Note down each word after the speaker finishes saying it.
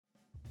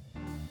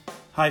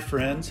Hi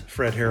friends,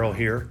 Fred Harrell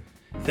here.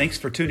 Thanks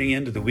for tuning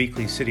in to the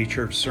weekly City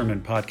Church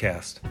Sermon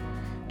Podcast.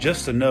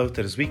 Just a note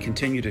that as we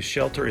continue to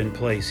shelter in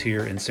place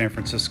here in San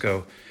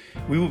Francisco,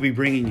 we will be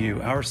bringing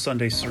you our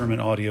Sunday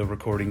sermon audio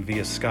recording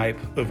via Skype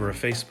over a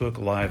Facebook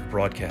Live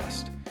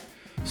broadcast.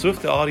 So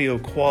if the audio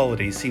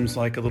quality seems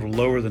like a little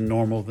lower than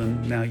normal,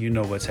 then now you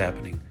know what's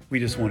happening. We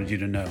just wanted you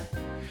to know.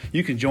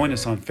 You can join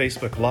us on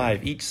Facebook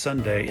Live each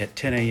Sunday at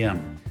 10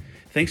 a.m.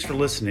 Thanks for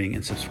listening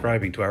and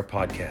subscribing to our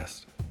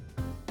podcast.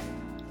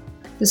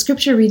 The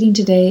scripture reading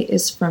today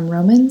is from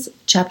Romans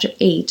chapter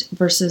 8,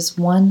 verses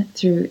 1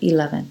 through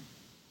 11.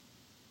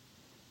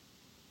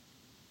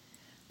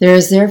 There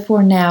is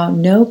therefore now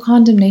no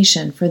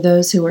condemnation for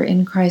those who are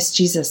in Christ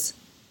Jesus.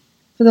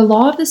 For the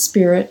law of the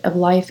Spirit of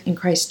life in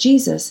Christ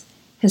Jesus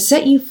has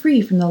set you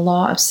free from the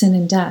law of sin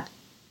and death.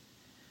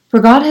 For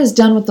God has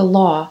done what the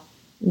law,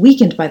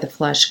 weakened by the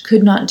flesh,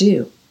 could not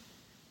do,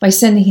 by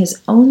sending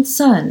his own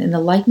Son in the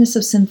likeness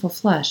of sinful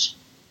flesh,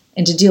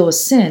 and to deal with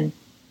sin,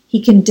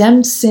 he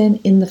condemned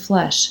sin in the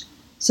flesh,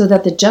 so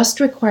that the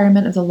just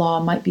requirement of the law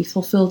might be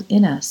fulfilled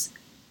in us,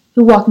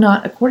 who walk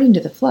not according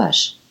to the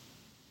flesh,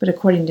 but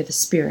according to the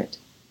Spirit.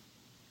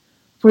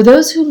 For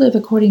those who live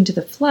according to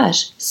the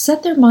flesh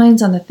set their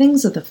minds on the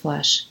things of the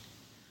flesh,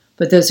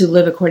 but those who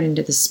live according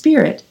to the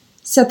Spirit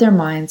set their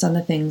minds on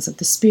the things of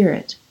the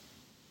Spirit.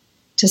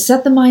 To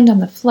set the mind on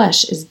the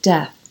flesh is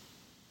death,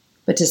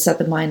 but to set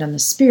the mind on the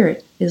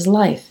Spirit is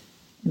life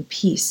and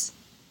peace.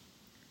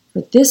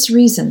 For this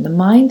reason, the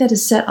mind that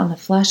is set on the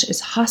flesh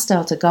is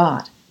hostile to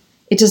God.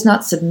 It does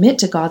not submit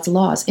to God's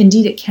laws.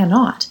 Indeed, it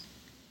cannot.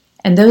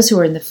 And those who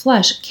are in the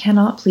flesh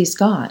cannot please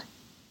God.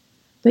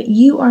 But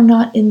you are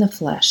not in the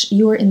flesh.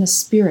 You are in the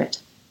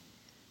Spirit,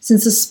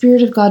 since the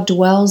Spirit of God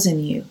dwells in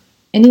you.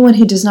 Anyone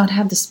who does not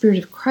have the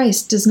Spirit of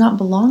Christ does not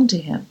belong to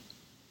him.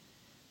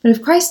 But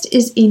if Christ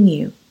is in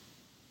you,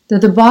 though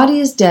the body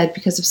is dead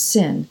because of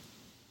sin,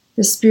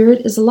 the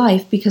Spirit is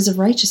life because of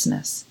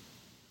righteousness.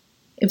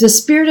 If the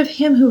Spirit of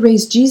him who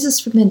raised Jesus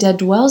from the dead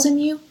dwells in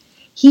you,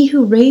 he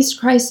who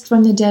raised Christ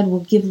from the dead will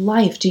give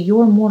life to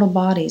your mortal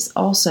bodies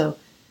also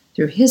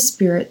through his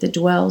Spirit that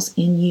dwells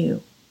in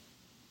you.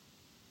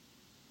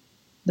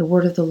 The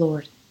word of the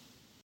Lord.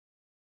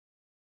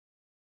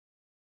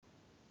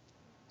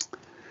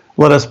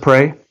 Let us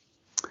pray.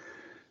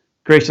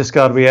 Gracious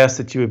God, we ask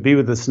that you would be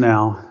with us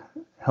now.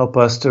 Help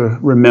us to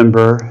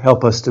remember,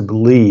 help us to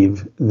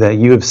believe that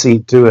you have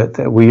seen to it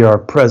that we are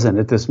present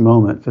at this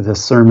moment for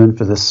this sermon,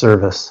 for this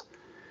service.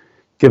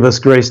 Give us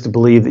grace to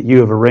believe that you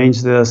have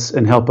arranged this,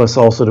 and help us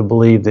also to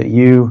believe that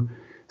you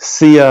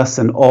see us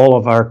in all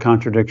of our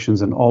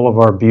contradictions and all of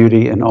our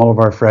beauty and all of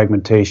our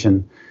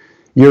fragmentation.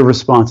 Your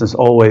response is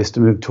always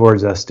to move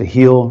towards us, to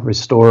heal,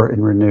 restore,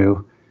 and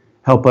renew.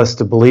 Help us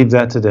to believe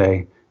that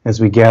today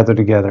as we gather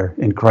together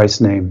in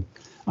Christ's name.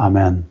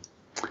 Amen.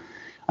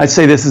 I'd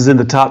say this is in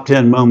the top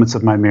 10 moments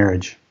of my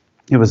marriage.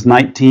 It was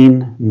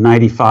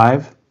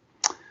 1995,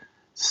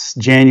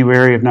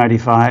 January of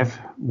 95.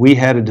 We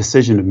had a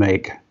decision to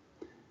make.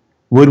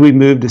 Would we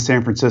move to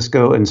San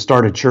Francisco and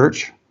start a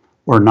church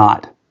or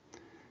not?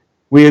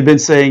 We had been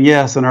saying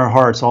yes in our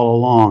hearts all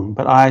along,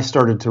 but I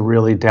started to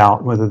really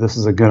doubt whether this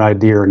is a good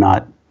idea or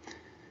not.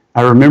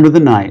 I remember the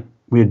night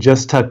we had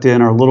just tucked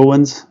in our little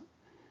ones.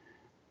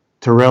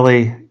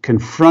 Torelli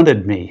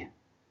confronted me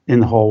in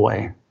the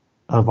hallway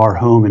of our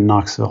home in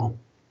Knoxville,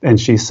 and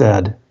she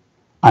said,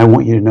 I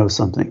want you to know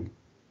something.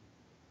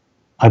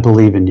 I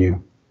believe in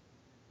you.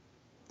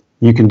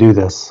 You can do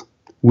this.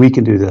 We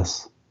can do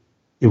this.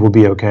 It will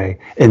be okay.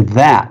 And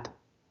that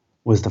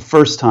was the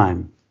first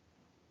time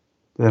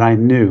that I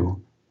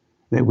knew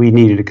that we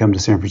needed to come to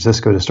San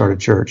Francisco to start a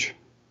church.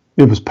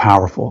 It was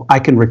powerful. I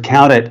can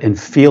recount it and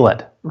feel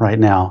it right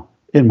now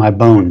in my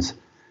bones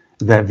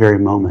at that very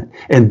moment.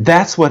 And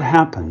that's what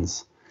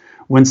happens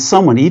when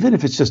someone, even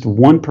if it's just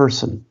one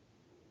person,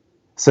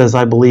 says,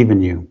 I believe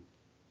in you.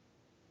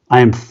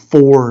 I am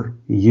for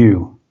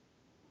you.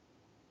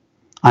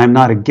 I am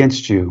not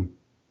against you.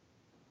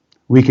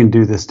 We can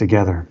do this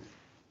together.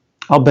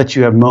 I'll bet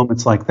you have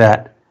moments like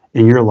that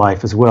in your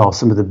life as well.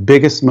 Some of the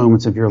biggest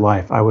moments of your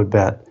life, I would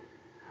bet,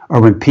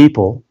 are when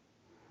people,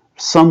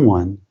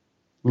 someone,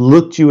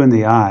 looked you in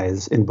the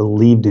eyes and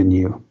believed in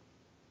you.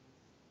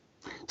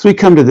 So we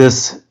come to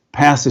this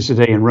passage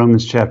today in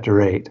Romans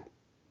chapter 8.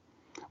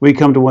 We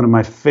come to one of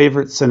my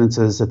favorite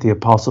sentences that the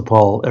Apostle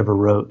Paul ever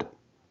wrote.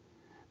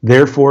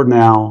 Therefore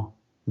now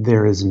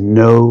there is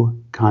no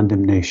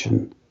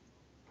condemnation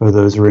for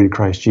those who are in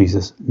Christ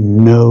Jesus.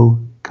 No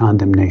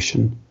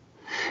condemnation.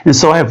 And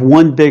so I have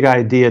one big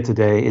idea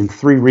today and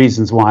three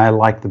reasons why I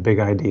like the big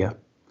idea.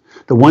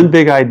 The one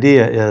big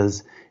idea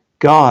is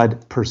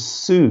God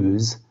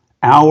pursues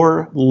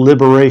our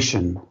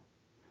liberation,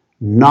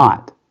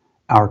 not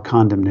our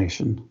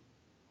condemnation.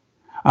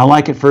 I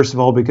like it, first of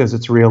all, because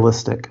it's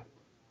realistic.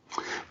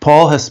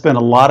 Paul has spent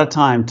a lot of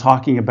time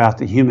talking about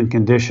the human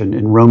condition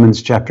in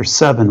Romans chapter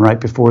 7, right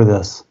before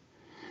this.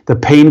 The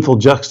painful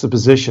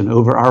juxtaposition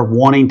over our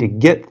wanting to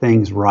get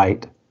things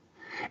right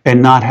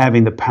and not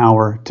having the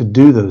power to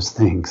do those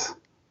things.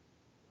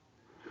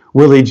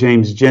 Willie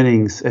James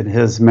Jennings, in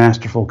his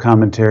masterful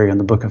commentary on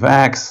the book of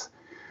Acts,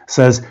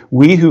 says,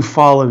 "We who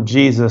follow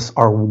Jesus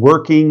are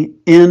working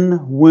in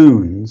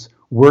wounds,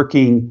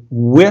 working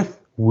with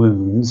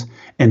wounds,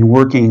 and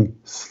working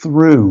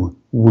through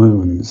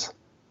wounds."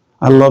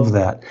 I love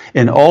that.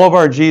 In all of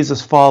our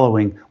Jesus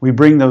following, we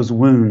bring those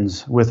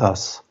wounds with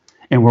us,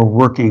 and we're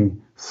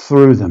working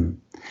through them.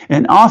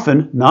 And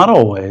often, not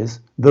always,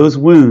 those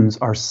wounds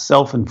are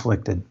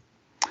self-inflicted.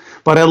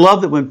 But I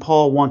love that when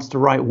Paul wants to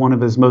write one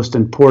of his most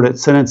important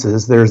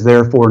sentences, "There's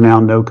therefore now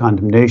no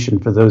condemnation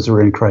for those who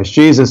are in Christ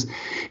Jesus,"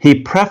 he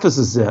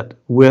prefaces it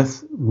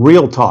with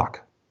real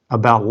talk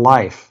about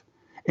life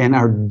and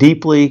our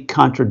deeply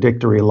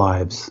contradictory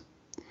lives.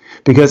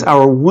 Because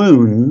our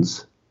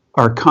wounds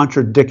are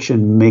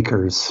contradiction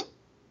makers.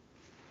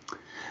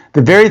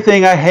 "The very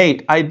thing I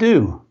hate, I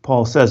do,"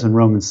 Paul says in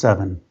Romans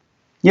 7.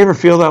 You ever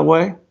feel that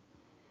way?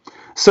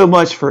 So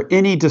much for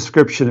any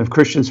description of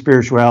Christian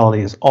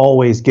spirituality is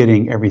always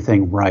getting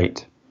everything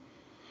right.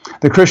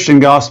 The Christian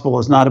gospel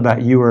is not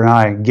about you or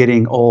I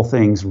getting all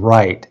things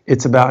right.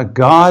 It's about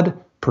God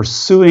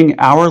pursuing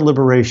our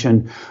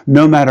liberation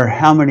no matter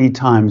how many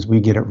times we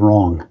get it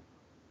wrong.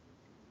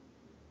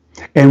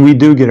 And we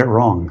do get it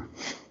wrong,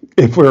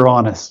 if we're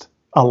honest,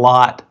 a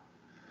lot.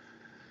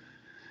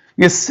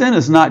 Because sin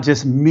is not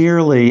just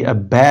merely a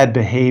bad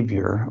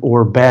behavior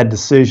or bad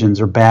decisions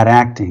or bad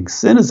acting.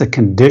 Sin is a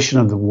condition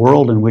of the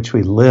world in which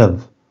we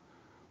live.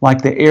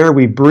 Like the air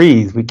we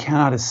breathe, we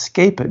cannot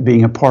escape it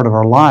being a part of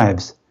our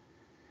lives.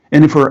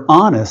 And if we're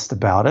honest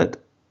about it,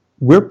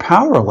 we're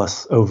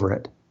powerless over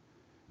it.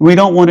 We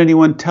don't want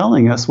anyone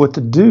telling us what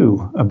to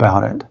do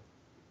about it.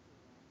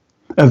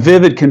 A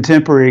vivid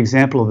contemporary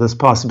example of this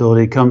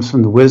possibility comes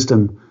from the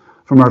wisdom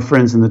from our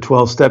friends in the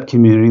 12-step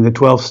community, the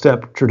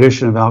 12-step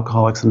tradition of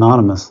Alcoholics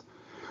Anonymous.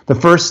 The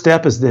first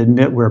step is to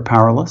admit we're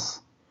powerless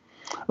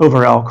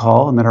over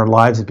alcohol and that our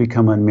lives have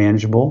become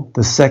unmanageable.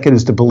 The second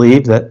is to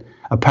believe that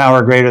a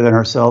power greater than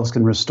ourselves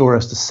can restore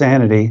us to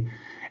sanity.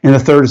 And the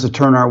third is to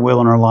turn our will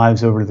and our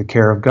lives over to the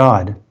care of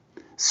God.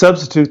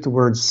 Substitute the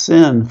word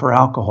sin for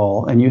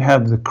alcohol, and you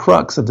have the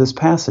crux of this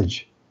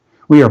passage.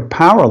 We are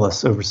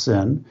powerless over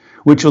sin,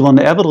 which will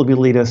inevitably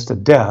lead us to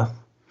death.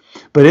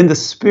 But in the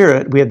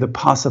Spirit, we have the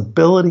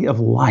possibility of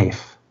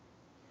life.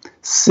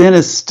 Sin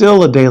is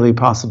still a daily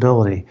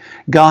possibility.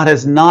 God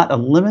has not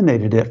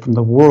eliminated it from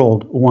the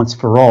world once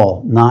for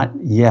all, not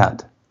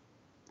yet.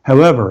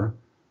 However,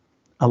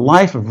 a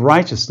life of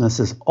righteousness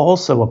is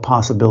also a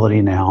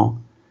possibility now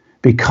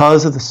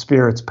because of the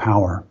Spirit's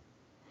power.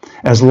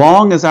 As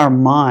long as our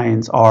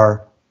minds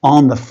are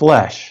on the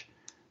flesh,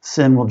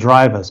 sin will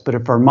drive us. But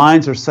if our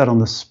minds are set on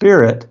the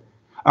Spirit,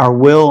 our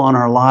will and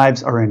our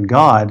lives are in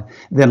God,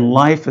 then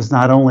life is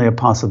not only a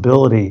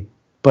possibility,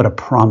 but a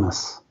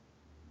promise.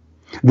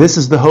 This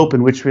is the hope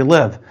in which we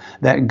live,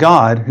 that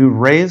God, who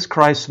raised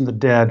Christ from the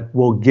dead,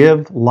 will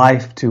give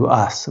life to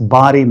us,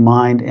 body,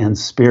 mind, and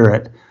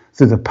spirit,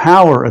 through the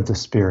power of the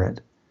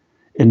Spirit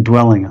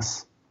indwelling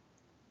us.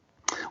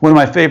 One of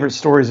my favorite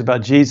stories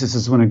about Jesus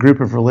is when a group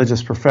of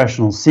religious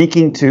professionals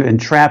seeking to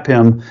entrap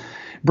him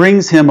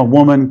brings him a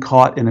woman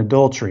caught in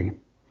adultery.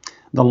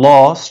 The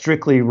law,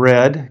 strictly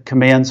read,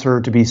 commands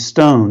her to be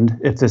stoned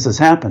if this has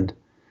happened.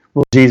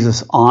 Will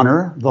Jesus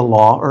honor the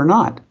law or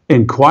not?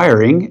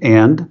 Inquiring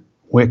and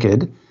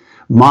wicked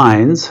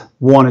minds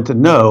wanted to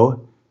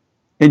know,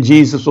 and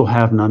Jesus will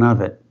have none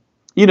of it.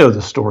 You know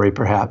the story,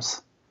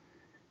 perhaps.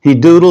 He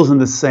doodles in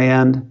the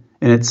sand,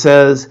 and it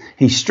says,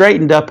 he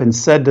straightened up and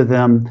said to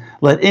them,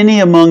 "Let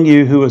any among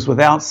you who is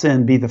without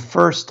sin be the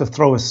first to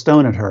throw a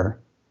stone at her."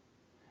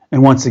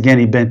 And once again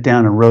he bent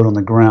down and wrote on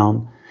the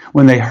ground.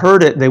 When they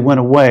heard it, they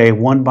went away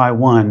one by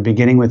one,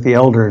 beginning with the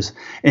elders.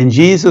 And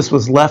Jesus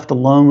was left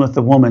alone with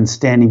the woman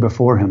standing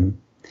before him.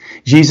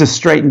 Jesus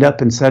straightened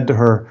up and said to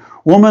her,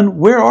 "Woman,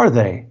 where are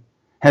they?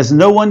 Has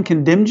no one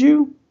condemned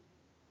you?"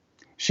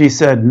 She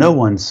said, "No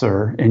one,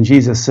 sir." And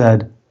Jesus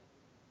said,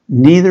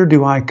 "Neither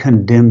do I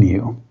condemn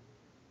you.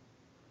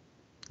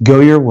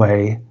 Go your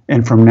way,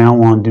 and from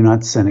now on do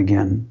not sin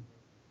again."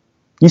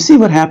 You see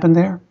what happened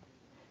there?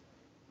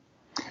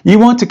 You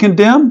want to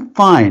condemn?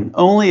 Fine,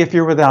 only if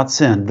you're without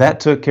sin. That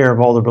took care of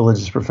all the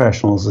religious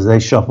professionals as they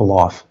shuffle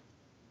off.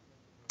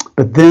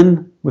 But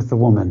then, with the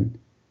woman,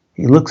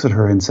 he looks at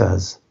her and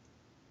says,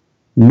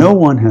 "No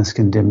one has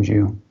condemned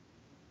you.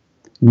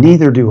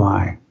 Neither do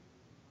I."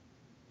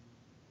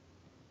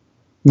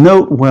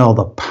 Note well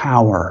the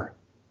power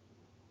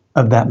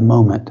of that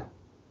moment.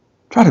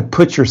 Try to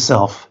put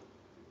yourself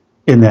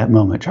in that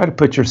moment. Try to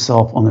put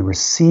yourself on the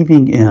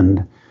receiving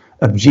end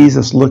of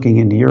Jesus looking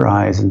into your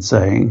eyes and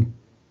saying,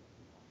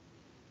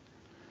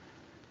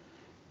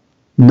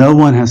 "No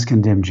one has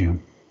condemned you.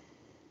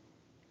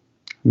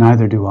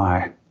 Neither do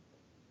I."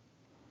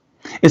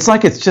 It's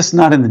like it's just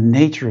not in the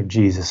nature of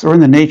Jesus or in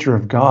the nature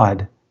of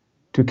God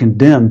to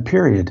condemn,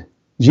 period.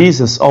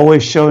 Jesus,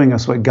 always showing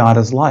us what God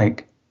is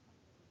like,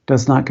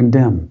 does not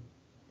condemn.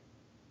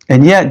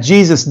 And yet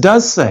Jesus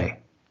does say,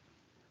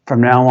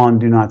 "From now on,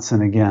 do not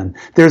sin again."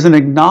 There's an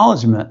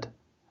acknowledgement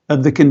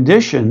of the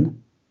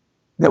condition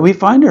that we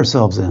find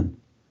ourselves in.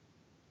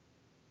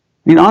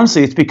 I mean,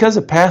 honestly, it's because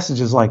of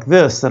passages like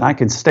this that I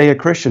could stay a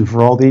Christian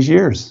for all these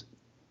years.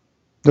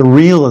 The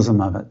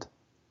realism of it,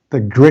 the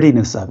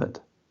grittiness of it,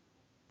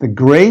 the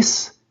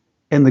grace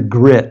and the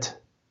grit.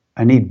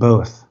 I need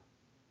both.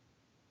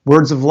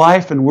 Words of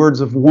life and words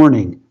of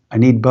warning. I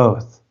need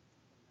both.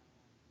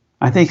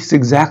 I think it's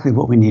exactly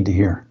what we need to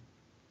hear.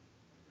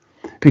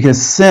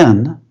 Because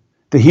sin,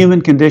 the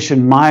human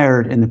condition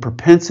mired in the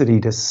propensity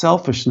to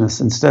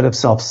selfishness instead of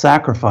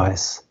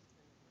self-sacrifice,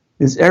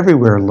 is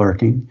everywhere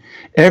lurking,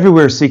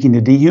 everywhere seeking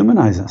to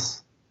dehumanize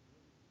us.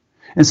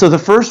 And so the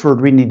first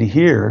word we need to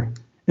hear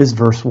is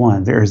verse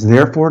 1. There is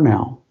therefore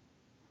now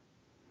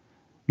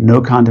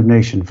no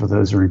condemnation for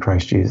those who are in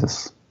Christ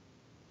Jesus.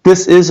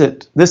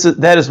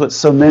 That is what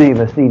so many of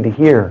us need to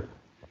hear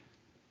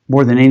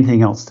more than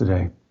anything else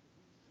today.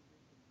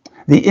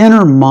 The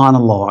inner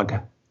monologue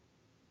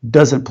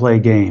doesn't play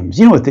games.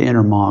 You know what the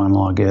inner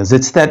monologue is?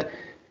 It's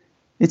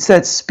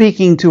that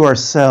speaking to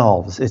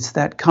ourselves. It's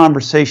that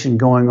conversation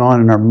going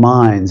on in our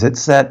minds.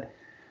 It's that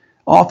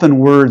often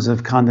words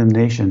of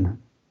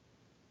condemnation.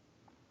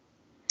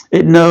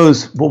 It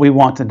knows what we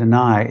want to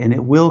deny, and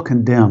it will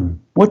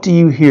condemn. What do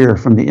you hear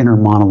from the inner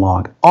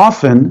monologue?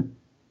 Often,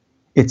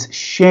 it's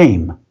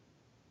shame,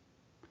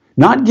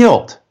 not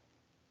guilt.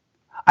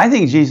 I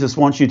think Jesus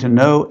wants you to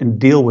know and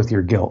deal with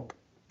your guilt.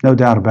 No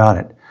doubt about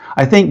it.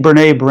 I think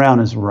Brene Brown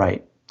is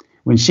right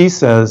when she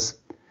says,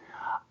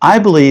 I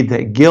believe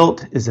that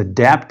guilt is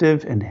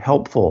adaptive and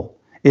helpful.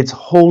 It's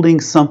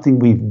holding something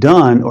we've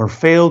done or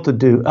failed to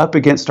do up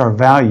against our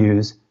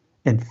values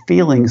and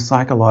feeling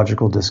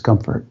psychological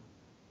discomfort.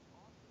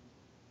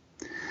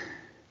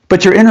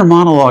 But your inner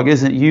monologue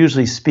isn't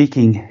usually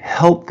speaking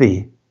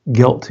healthy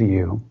guilt to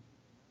you.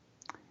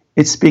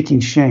 It's speaking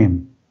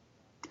shame.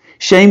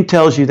 Shame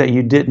tells you that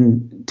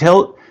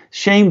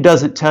shame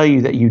doesn't tell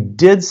you that you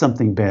did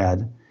something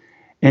bad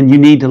and you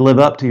need to live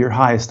up to your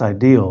highest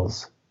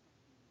ideals.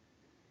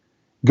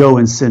 Go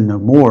and sin no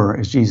more,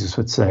 as Jesus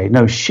would say.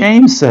 No,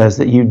 shame says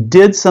that you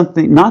did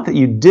something, not that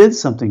you did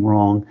something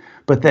wrong,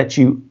 but that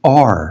you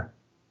are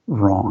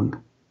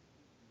wrong.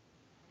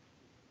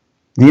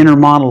 The inner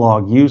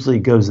monologue usually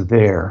goes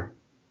there.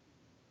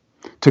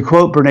 To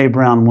quote Brene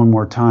Brown one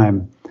more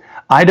time,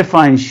 I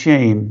define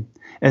shame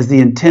as the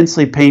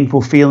intensely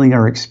painful feeling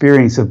or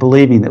experience of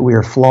believing that we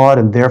are flawed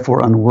and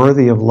therefore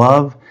unworthy of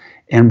love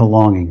and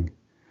belonging.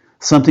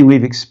 Something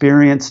we've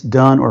experienced,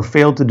 done, or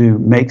failed to do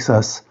makes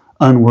us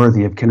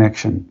unworthy of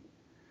connection.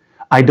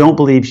 I don't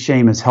believe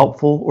shame is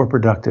helpful or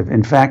productive.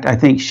 In fact, I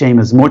think shame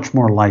is much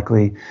more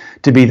likely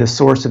to be the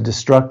source of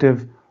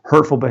destructive,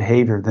 hurtful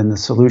behavior than the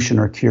solution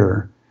or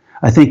cure.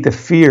 I think the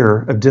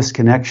fear of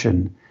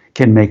disconnection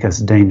can make us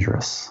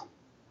dangerous.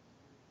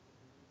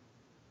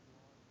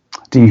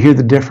 Do you hear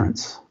the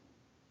difference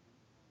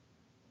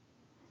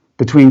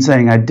between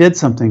saying I did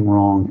something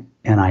wrong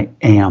and I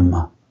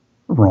am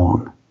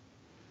wrong?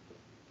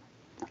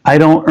 I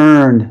don't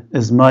earn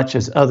as much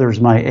as others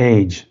my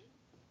age.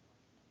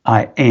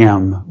 I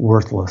am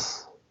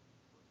worthless.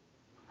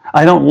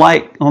 I don't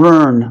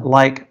learn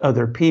like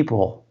other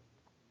people.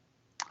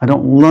 I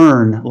don't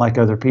learn like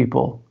other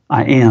people.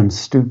 I am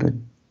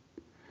stupid.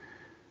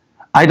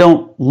 I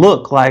don't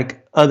look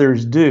like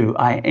others do.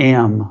 I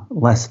am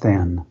less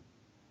than.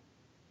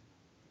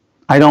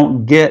 I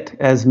don't get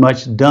as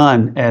much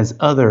done as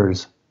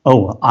others.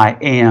 Oh, I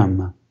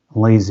am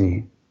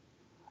lazy.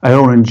 I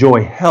don't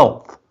enjoy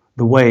health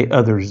the way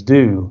others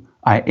do.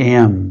 I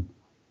am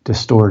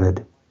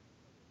distorted.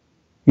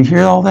 You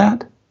hear all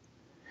that?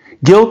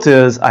 Guilt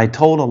is, I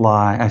told a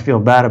lie, I feel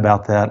bad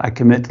about that, I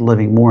commit to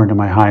living more into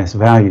my highest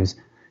values.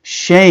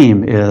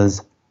 Shame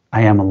is,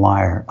 I am a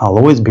liar. I'll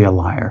always be a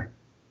liar.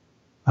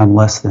 I'm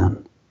less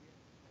than.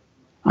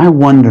 I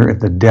wonder if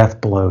the death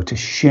blow to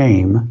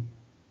shame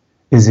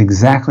is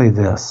exactly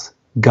this,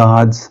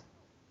 God's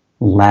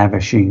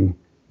lavishing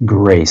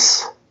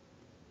grace.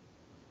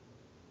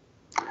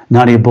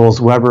 Nadia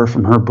Bolz-Weber,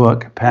 from her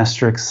book,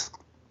 Pastrix,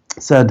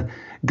 said,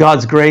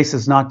 God's grace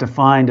is not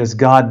defined as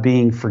God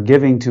being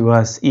forgiving to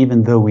us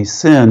even though we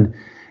sin.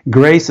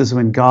 Grace is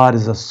when God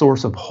is a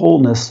source of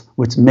wholeness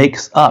which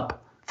makes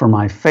up for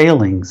my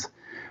failings.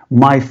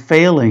 My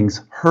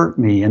failings hurt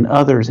me and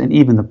others and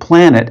even the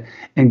planet,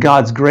 and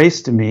God's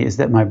grace to me is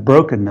that my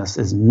brokenness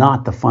is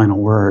not the final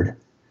word.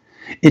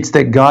 It's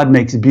that God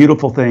makes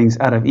beautiful things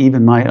out of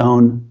even my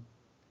own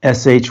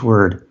SH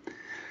word.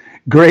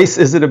 Grace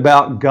isn't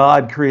about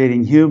God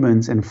creating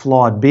humans and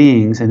flawed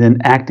beings and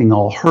then acting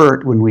all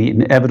hurt when we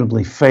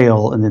inevitably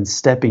fail and then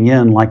stepping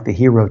in like the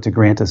hero to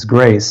grant us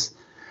grace,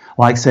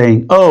 like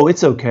saying, oh,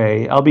 it's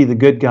okay, I'll be the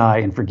good guy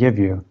and forgive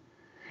you.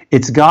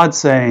 It's God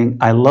saying,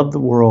 I love the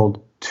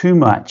world too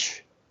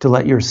much to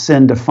let your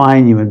sin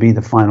define you and be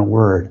the final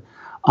word.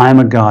 I'm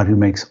a God who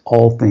makes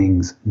all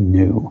things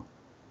new.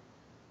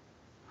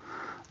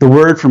 The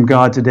word from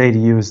God today to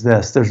you is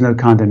this: there's no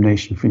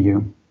condemnation for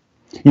you.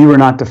 You are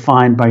not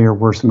defined by your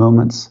worst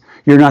moments.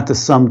 You're not the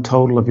sum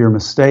total of your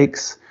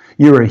mistakes.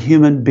 You're a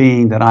human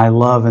being that I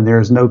love, and there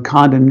is no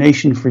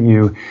condemnation for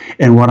you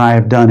in what I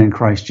have done in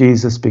Christ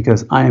Jesus,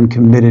 because I am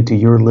committed to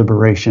your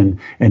liberation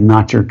and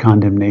not your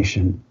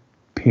condemnation.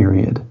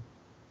 period.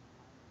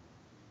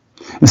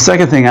 The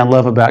second thing I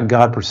love about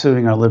God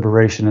pursuing our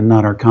liberation and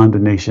not our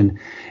condemnation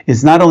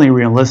is not only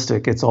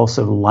realistic, it's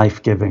also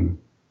life-giving.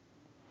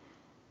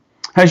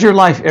 Has your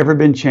life ever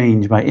been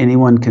changed by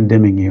anyone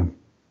condemning you?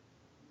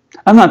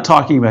 I'm not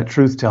talking about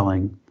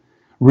truth-telling,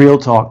 real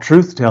talk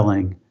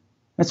truth-telling.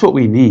 That's what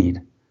we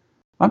need.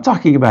 I'm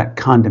talking about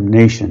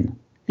condemnation.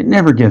 It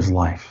never gives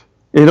life.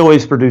 It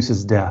always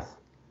produces death.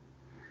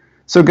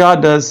 So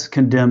God does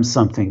condemn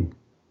something,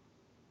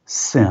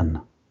 sin.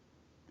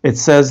 It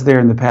says there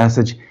in the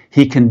passage,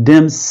 he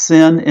condemns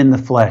sin in the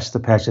flesh, the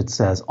passage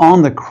says.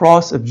 On the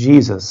cross of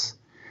Jesus,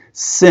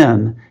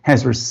 sin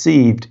has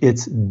received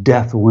its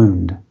death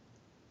wound.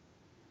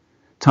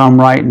 Tom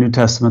Wright, New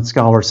Testament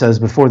scholar, says,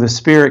 before the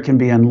Spirit can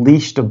be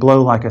unleashed to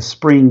blow like a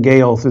spring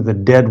gale through the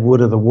dead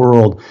wood of the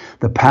world,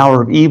 the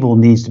power of evil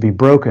needs to be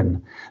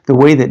broken. The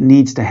way that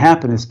needs to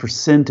happen is for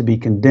sin to be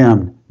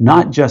condemned,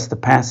 not just the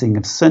passing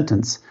of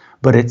sentence,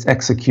 but its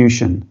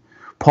execution.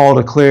 Paul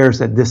declares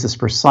that this is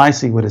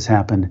precisely what has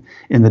happened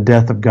in the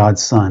death of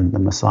God's Son, the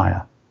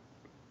Messiah.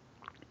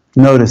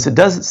 Notice, it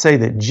doesn't say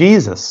that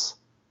Jesus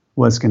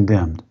was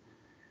condemned.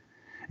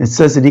 It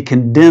says that he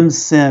condemns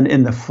sin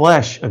in the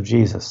flesh of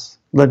Jesus.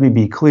 Let me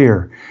be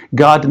clear.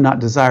 God did not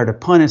desire to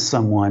punish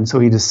someone, so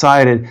he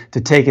decided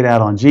to take it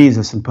out on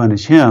Jesus and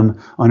punish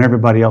him on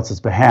everybody else's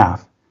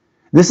behalf.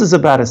 This is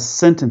about a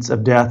sentence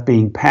of death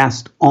being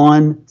passed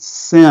on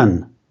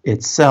sin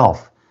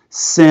itself.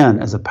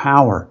 Sin as a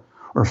power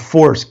or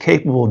force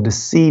capable of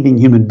deceiving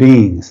human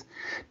beings,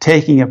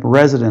 taking up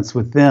residence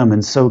with them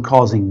and so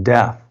causing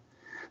death.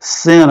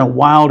 Sin, a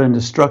wild and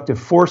destructive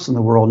force in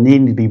the world,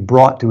 needing to be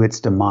brought to its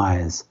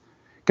demise.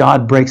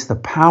 God breaks the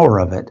power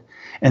of it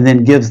and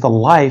then gives the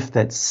life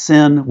that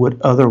sin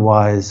would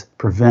otherwise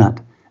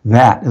prevent.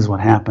 That is what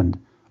happened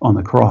on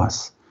the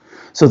cross.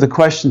 So the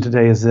question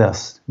today is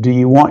this: do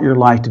you want your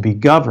life to be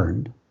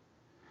governed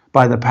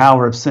by the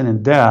power of sin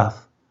and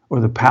death or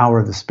the power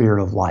of the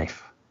Spirit of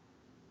life?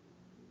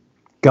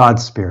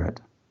 God's Spirit.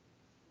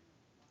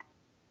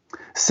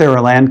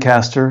 Sarah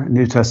Lancaster,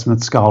 New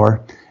Testament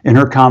scholar, in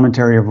her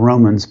commentary of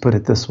Romans, put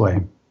it this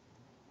way: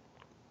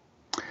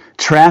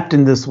 trapped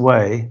in this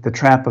way, the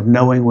trap of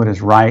knowing what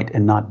is right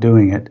and not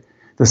doing it,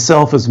 the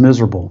self is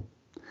miserable.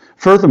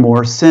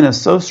 Furthermore, sin is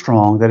so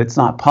strong that it's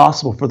not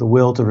possible for the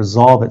will to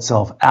resolve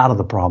itself out of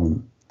the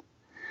problem.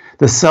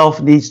 The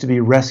self needs to be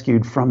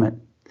rescued from it.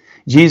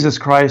 Jesus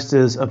Christ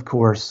is, of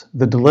course,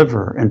 the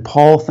deliverer, and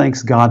Paul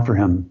thanks God for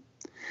him.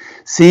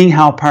 Seeing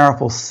how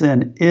powerful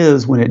sin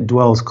is when it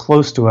dwells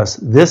close to us,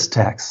 this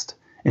text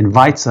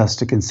invites us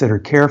to consider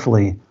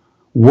carefully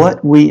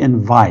what we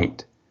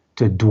invite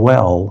to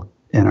dwell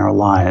in our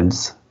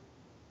lives.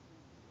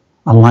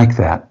 I like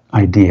that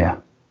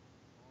idea.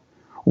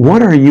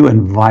 What are you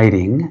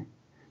inviting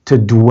to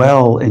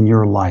dwell in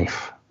your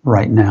life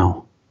right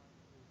now?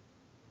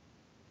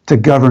 To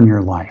govern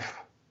your life?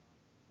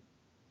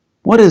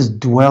 What is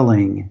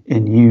dwelling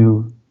in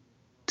you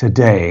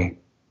today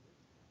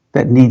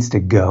that needs to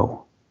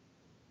go?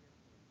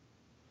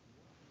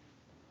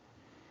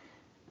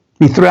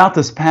 Throughout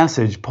this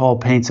passage, Paul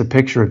paints a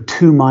picture of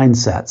two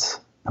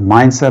mindsets, the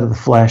mindset of the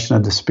flesh and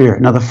of the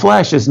spirit. Now, the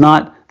flesh is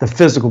not the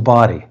physical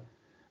body,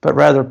 but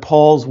rather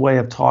Paul's way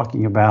of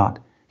talking about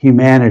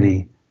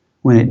humanity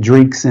when it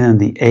drinks in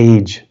the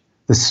age,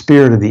 the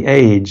spirit of the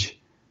age,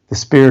 the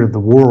spirit of the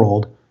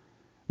world,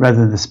 rather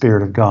than the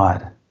Spirit of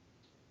God.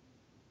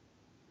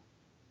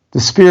 The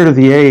spirit of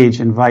the age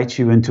invites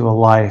you into a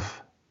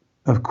life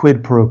of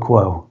quid pro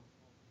quo.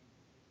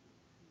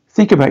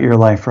 Think about your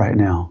life right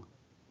now.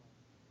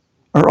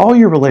 Are all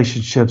your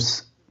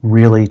relationships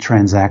really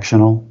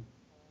transactional?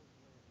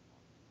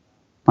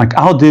 Like,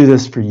 I'll do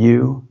this for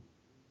you,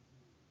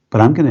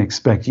 but I'm going to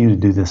expect you to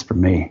do this for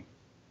me.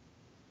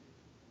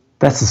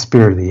 That's the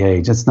spirit of the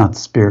age. That's not the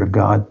Spirit of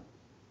God.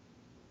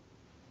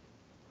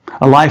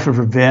 A life of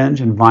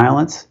revenge and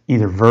violence,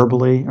 either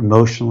verbally,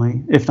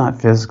 emotionally, if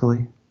not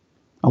physically.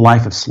 A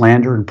life of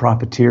slander and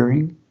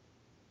profiteering.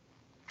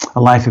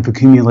 A life of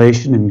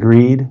accumulation and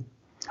greed.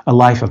 A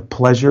life of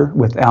pleasure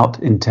without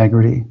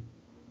integrity.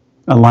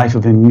 A life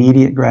of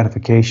immediate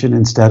gratification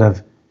instead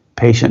of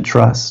patient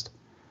trust.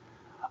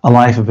 A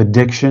life of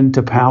addiction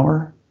to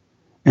power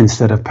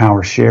instead of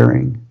power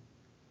sharing.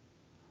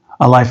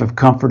 A life of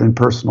comfort and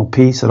personal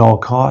peace at all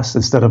costs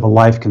instead of a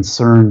life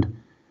concerned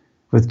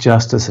with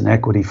justice and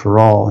equity for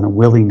all and a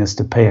willingness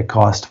to pay a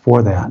cost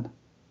for that.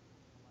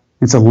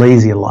 It's a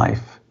lazy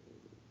life,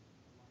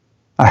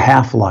 a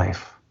half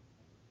life,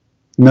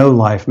 no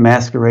life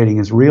masquerading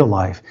as real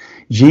life.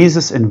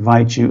 Jesus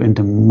invites you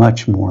into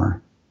much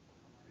more.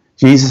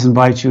 Jesus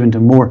invites you into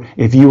more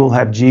if you will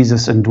have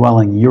Jesus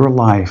indwelling your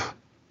life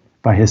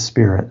by His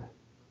Spirit.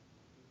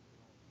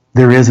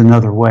 There is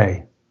another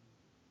way.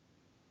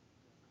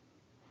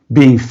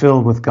 Being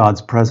filled with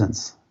God's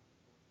presence.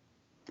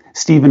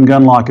 Stephen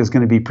Gunlock is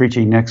going to be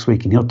preaching next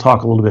week, and he'll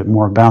talk a little bit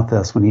more about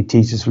this when he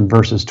teaches from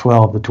verses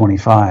 12 to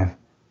 25.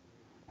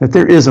 That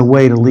there is a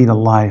way to lead a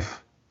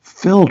life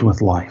filled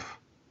with life.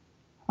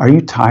 Are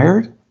you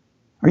tired?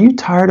 Are you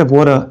tired of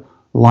what a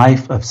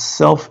life of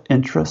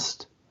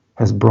self-interest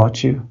has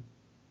brought you?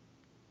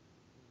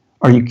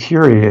 Are you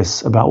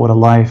curious about what a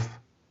life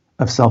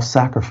of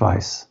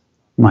self-sacrifice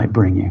might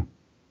bring you?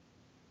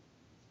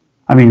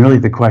 I mean, really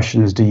the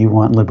question is, do you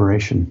want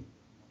liberation?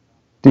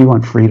 Do you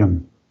want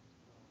freedom?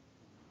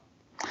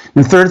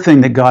 The third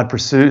thing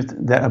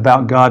that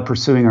about God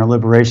pursuing our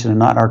liberation and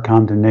not our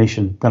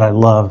condemnation that I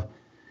love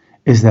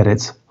is that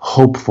it's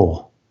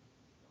hopeful.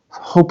 It's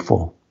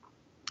hopeful.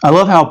 I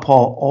love how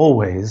Paul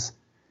always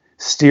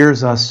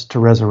steers us to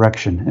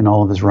resurrection in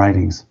all of his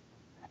writings.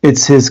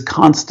 It's his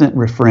constant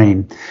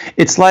refrain.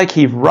 It's like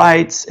he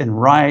writes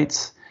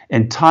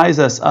and ties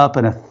us up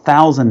in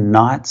 1,000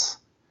 knots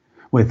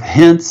with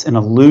hints and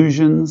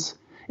allusions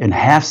and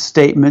half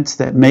statements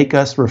that make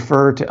us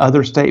refer to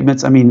other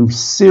statements. I mean,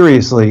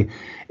 seriously,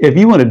 if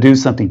you want to do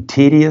something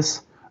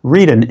tedious,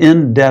 read an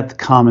in-depth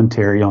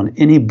commentary on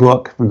any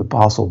book from the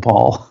Apostle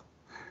Paul.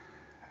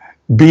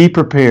 Be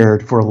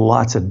prepared for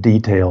lots of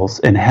details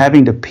and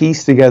having to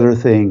piece together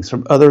things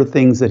from other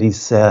things that he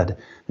said.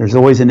 There's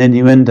always an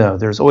innuendo.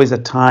 There's always a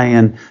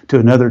tie-in to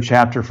another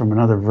chapter from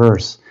another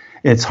verse.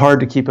 It's hard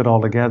to keep it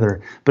all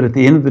together. But at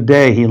the end of the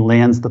day, he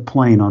lands the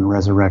plane on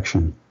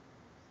resurrection.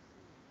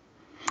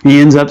 He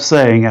ends up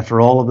saying,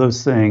 after all of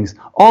those things,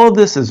 all of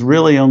this is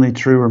really only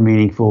true or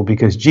meaningful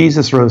because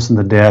Jesus rose from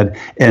the dead,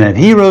 and if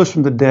he rose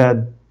from the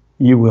dead,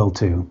 you will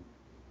too.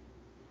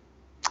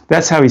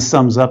 That's how he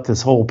sums up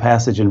this whole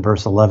passage in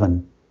verse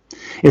 11.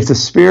 If the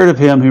spirit of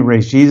him who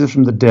raised Jesus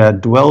from the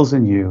dead dwells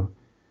in you,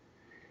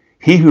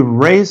 he who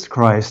raised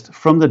Christ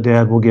from the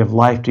dead will give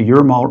life to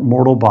your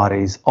mortal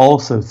bodies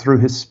also through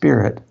his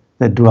spirit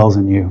that dwells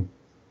in you.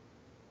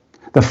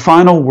 The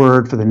final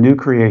word for the new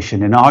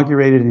creation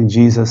inaugurated in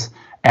Jesus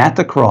at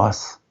the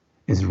cross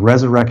is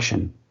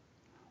resurrection,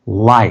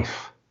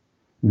 life,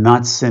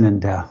 not sin and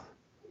death.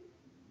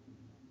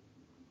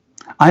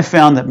 I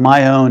found that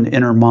my own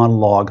inner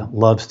monologue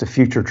loves to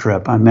future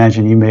trip. I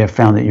imagine you may have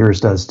found that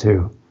yours does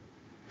too.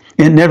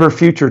 It never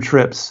future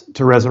trips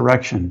to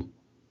resurrection.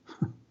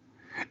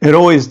 It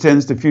always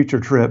tends to future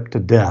trip to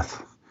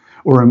death,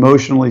 or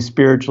emotionally,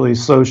 spiritually,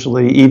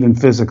 socially, even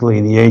physically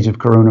in the age of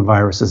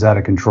coronavirus is out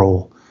of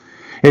control.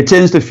 It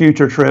tends to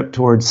future trip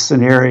towards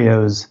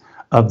scenarios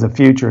of the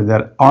future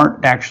that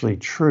aren't actually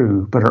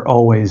true, but are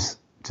always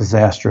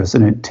disastrous,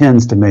 and it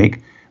tends to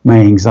make my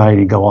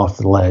anxiety go off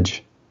the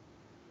ledge.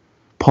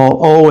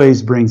 Paul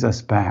always brings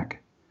us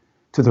back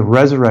to the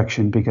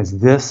resurrection because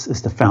this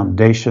is the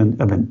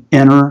foundation of an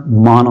inner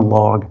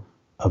monologue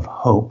of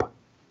hope.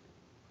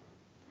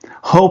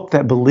 Hope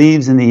that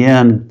believes in the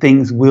end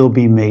things will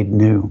be made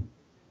new.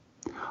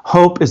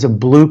 Hope is a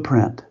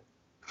blueprint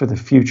for the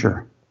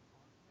future.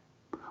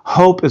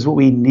 Hope is what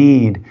we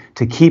need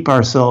to keep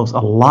ourselves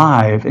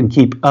alive and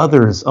keep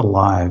others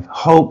alive.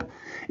 Hope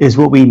is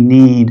what we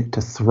need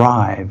to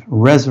thrive.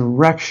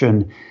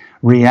 Resurrection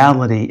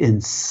reality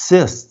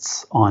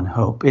insists on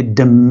hope. It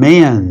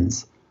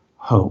demands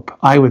hope.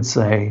 I would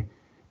say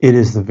it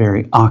is the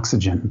very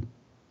oxygen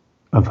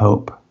of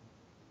hope.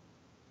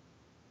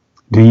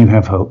 Do you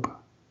have hope?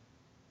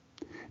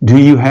 Do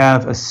you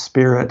have a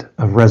spirit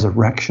of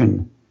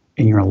resurrection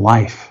in your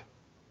life?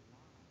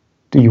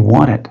 Do you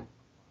want it?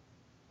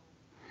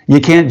 You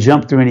can't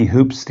jump through any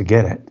hoops to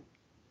get it.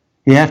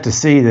 You have to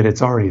see that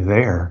it's already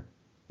there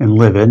and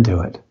live into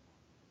it.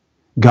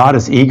 God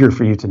is eager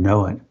for you to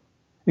know it,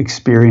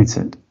 experience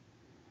it,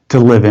 to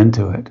live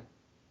into it.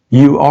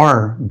 You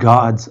are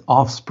God's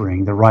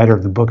offspring, the writer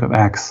of the book of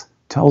Acts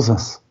tells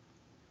us.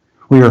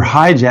 We are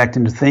hijacked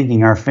into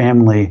thinking our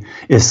family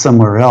is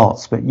somewhere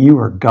else, but you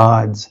are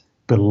God's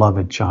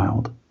beloved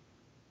child.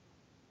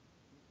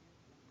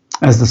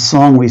 As the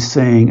song we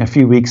sang a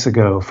few weeks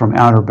ago from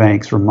Outer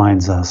Banks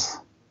reminds us,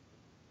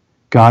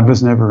 God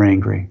was never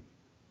angry.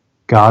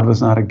 God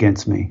was not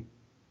against me.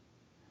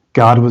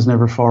 God was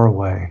never far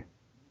away.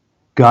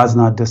 God's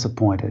not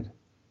disappointed.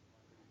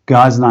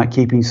 God's not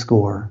keeping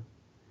score.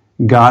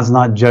 God's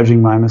not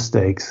judging my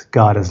mistakes.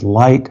 God is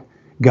light.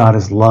 God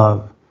is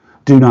love.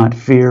 Do not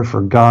fear,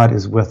 for God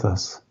is with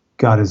us.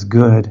 God is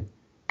good.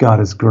 God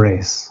is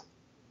grace.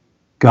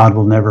 God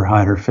will never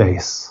hide her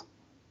face.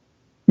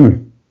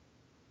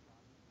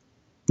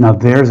 Now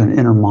there's an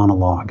inner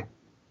monologue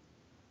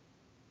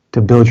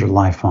to build your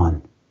life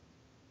on.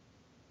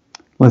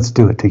 Let's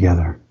do it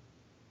together.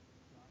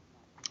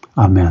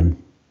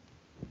 Amen.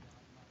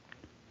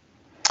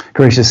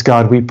 Gracious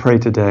God, we pray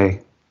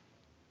today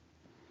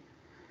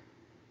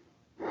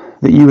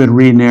that you would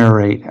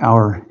re-narrate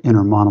our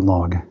inner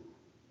monologue,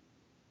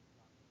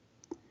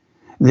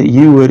 that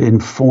you would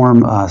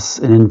inform us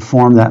and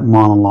inform that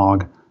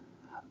monologue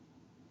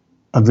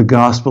of the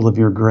gospel of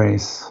your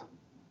grace,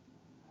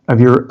 of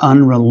your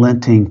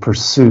unrelenting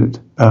pursuit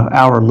of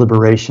our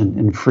liberation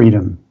and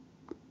freedom,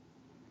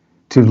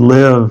 to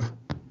live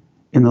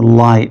in the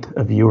light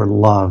of your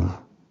love,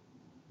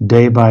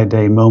 day by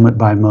day, moment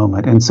by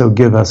moment. And so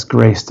give us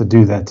grace to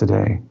do that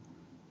today.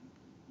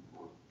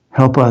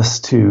 Help us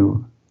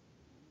to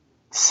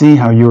see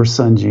how your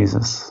Son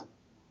Jesus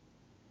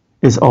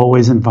is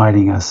always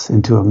inviting us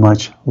into a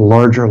much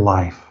larger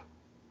life.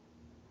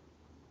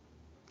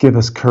 Give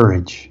us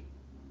courage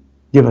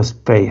Give us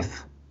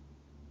faith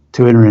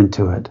to enter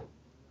into it.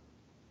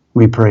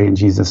 We pray in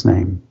Jesus'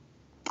 name.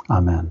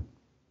 Amen.